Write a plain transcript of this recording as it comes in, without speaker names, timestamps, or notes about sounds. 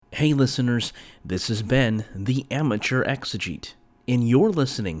Hey listeners, this is Ben, the Amateur Exegete, and you're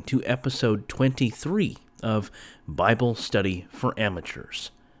listening to episode 23 of Bible Study for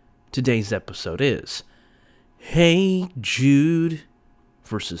Amateurs. Today's episode is Hey Jude,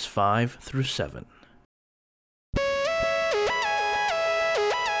 verses 5 through 7.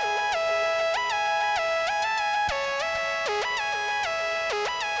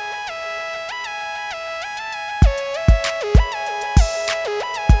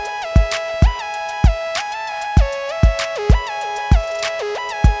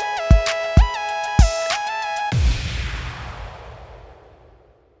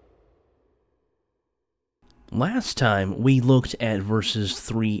 Last time, we looked at verses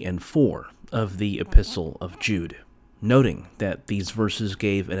 3 and 4 of the Epistle of Jude, noting that these verses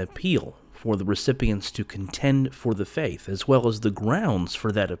gave an appeal for the recipients to contend for the faith, as well as the grounds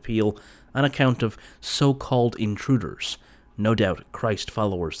for that appeal on account of so-called intruders, no doubt Christ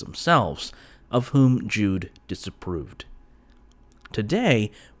followers themselves, of whom Jude disapproved.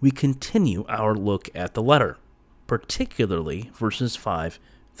 Today, we continue our look at the letter, particularly verses 5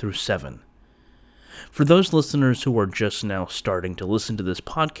 through 7. For those listeners who are just now starting to listen to this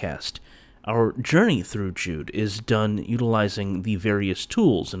podcast, our journey through Jude is done utilizing the various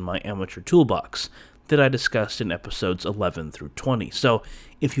tools in my amateur toolbox that I discussed in episodes 11 through 20. So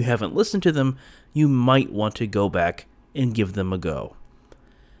if you haven't listened to them, you might want to go back and give them a go.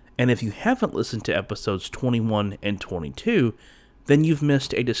 And if you haven't listened to episodes 21 and 22, then you've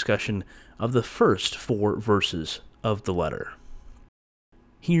missed a discussion of the first 4 verses of the letter.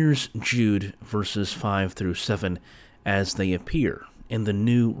 Here's Jude verses 5 through 7 as they appear in the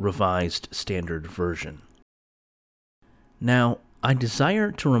New Revised Standard Version. Now, I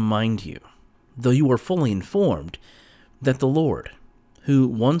desire to remind you, though you are fully informed, that the Lord, who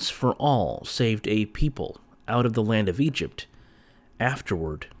once for all saved a people out of the land of Egypt,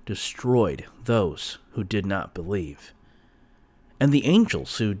 afterward destroyed those who did not believe. And the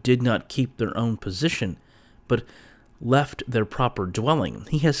angels who did not keep their own position, but left their proper dwelling,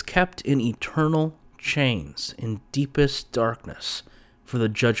 he has kept in eternal chains in deepest darkness for the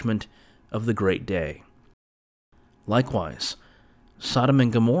judgment of the great day. Likewise, Sodom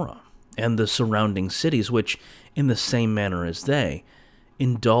and Gomorrah and the surrounding cities, which, in the same manner as they,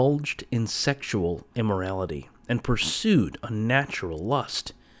 indulged in sexual immorality and pursued unnatural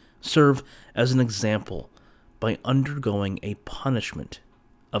lust, serve as an example by undergoing a punishment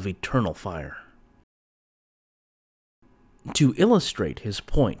of eternal fire. To illustrate his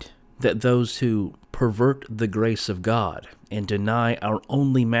point that those who pervert the grace of God and deny our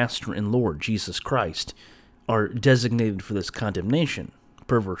only Master and Lord, Jesus Christ, are designated for this condemnation,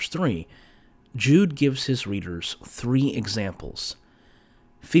 per verse 3, Jude gives his readers 3 examples.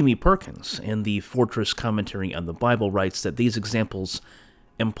 Femi Perkins, in the Fortress Commentary on the Bible, writes that these examples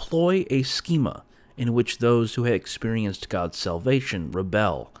employ a schema in which those who have experienced God's salvation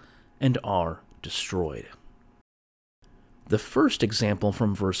rebel and are destroyed. The first example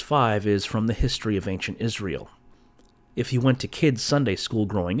from verse 5 is from the history of ancient Israel. If you went to kids' Sunday school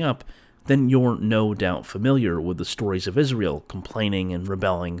growing up, then you're no doubt familiar with the stories of Israel complaining and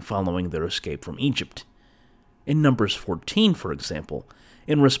rebelling following their escape from Egypt. In Numbers 14, for example,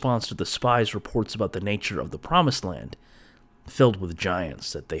 in response to the spies' reports about the nature of the Promised Land, filled with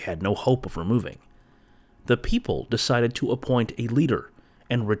giants that they had no hope of removing, the people decided to appoint a leader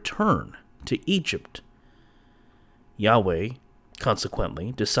and return to Egypt. Yahweh,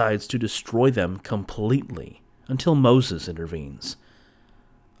 consequently, decides to destroy them completely until Moses intervenes.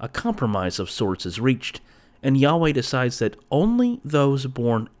 A compromise of sorts is reached, and Yahweh decides that only those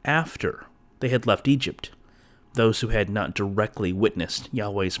born after they had left Egypt, those who had not directly witnessed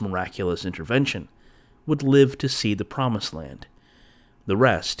Yahweh's miraculous intervention, would live to see the Promised Land. The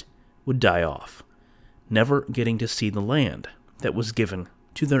rest would die off, never getting to see the land that was given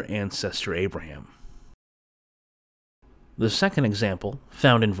to their ancestor Abraham. The second example,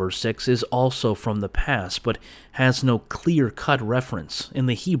 found in verse 6, is also from the past, but has no clear-cut reference in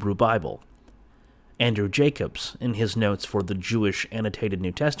the Hebrew Bible. Andrew Jacobs, in his notes for the Jewish Annotated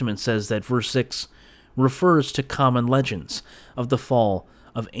New Testament, says that verse 6 refers to common legends of the fall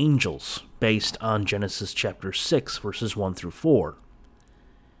of angels based on Genesis chapter 6, verses 1 through 4.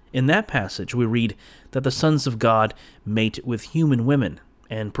 In that passage, we read that the sons of God mate with human women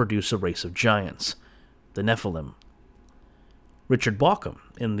and produce a race of giants, the Nephilim. Richard Bauckham,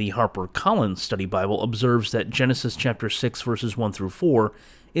 in the HarperCollins Study Bible, observes that Genesis chapter 6, verses 1 through 4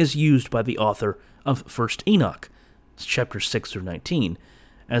 is used by the author of 1 Enoch, chapter 6 through 19,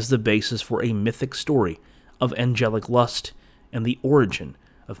 as the basis for a mythic story of angelic lust and the origin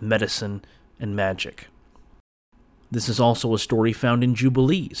of medicine and magic. This is also a story found in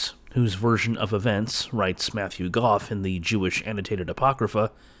Jubilees, whose version of events, writes Matthew Goff in the Jewish Annotated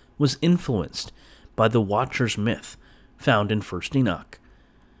Apocrypha, was influenced by the Watcher's myth found in 1 Enoch.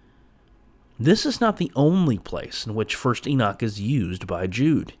 This is not the only place in which 1 Enoch is used by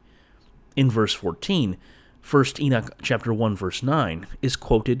Jude. In verse 14, 1 Enoch chapter 1 verse 9 is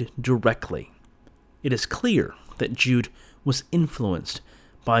quoted directly. It is clear that Jude was influenced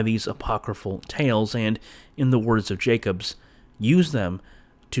by these apocryphal tales and, in the words of Jacobs, used them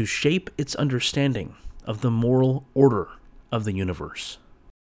to shape its understanding of the moral order of the universe.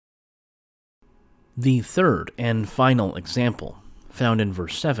 The third and final example, found in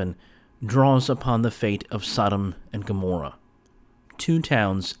verse 7, draws upon the fate of Sodom and Gomorrah, two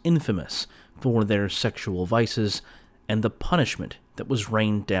towns infamous for their sexual vices and the punishment that was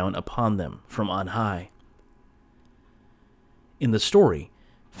rained down upon them from on high. In the story,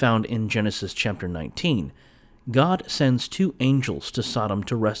 found in Genesis chapter 19, God sends two angels to Sodom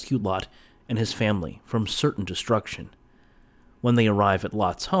to rescue Lot and his family from certain destruction. When they arrive at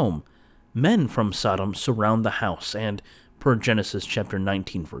Lot's home, men from Sodom surround the house and, per Genesis chapter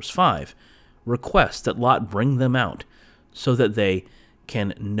 19 verse 5, request that Lot bring them out so that they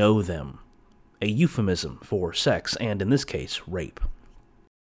can know them, a euphemism for sex and, in this case, rape.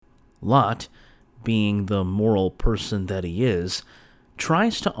 Lot, being the moral person that he is,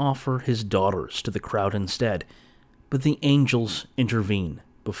 tries to offer his daughters to the crowd instead, but the angels intervene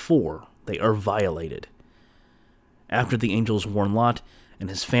before they are violated. After the angels warn Lot and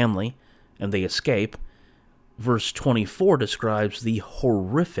his family, and they escape, verse 24 describes the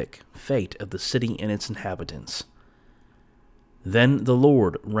horrific fate of the city and its inhabitants. Then the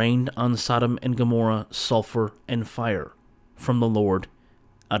Lord rained on Sodom and Gomorrah sulfur and fire from the Lord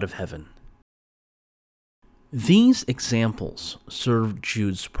out of heaven. These examples serve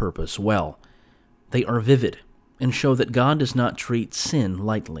Jude's purpose well. They are vivid and show that God does not treat sin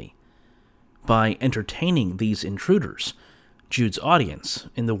lightly. By entertaining these intruders, Jude's audience,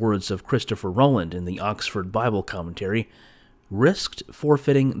 in the words of Christopher Rowland in the Oxford Bible Commentary, risked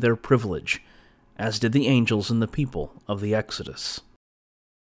forfeiting their privilege, as did the angels and the people of the Exodus.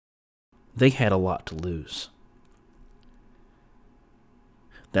 They had a lot to lose.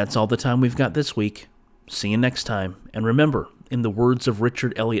 That's all the time we've got this week. See you next time, and remember, in the words of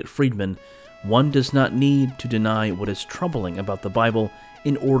Richard Elliott Friedman, one does not need to deny what is troubling about the Bible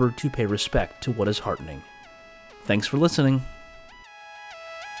in order to pay respect to what is heartening. Thanks for listening.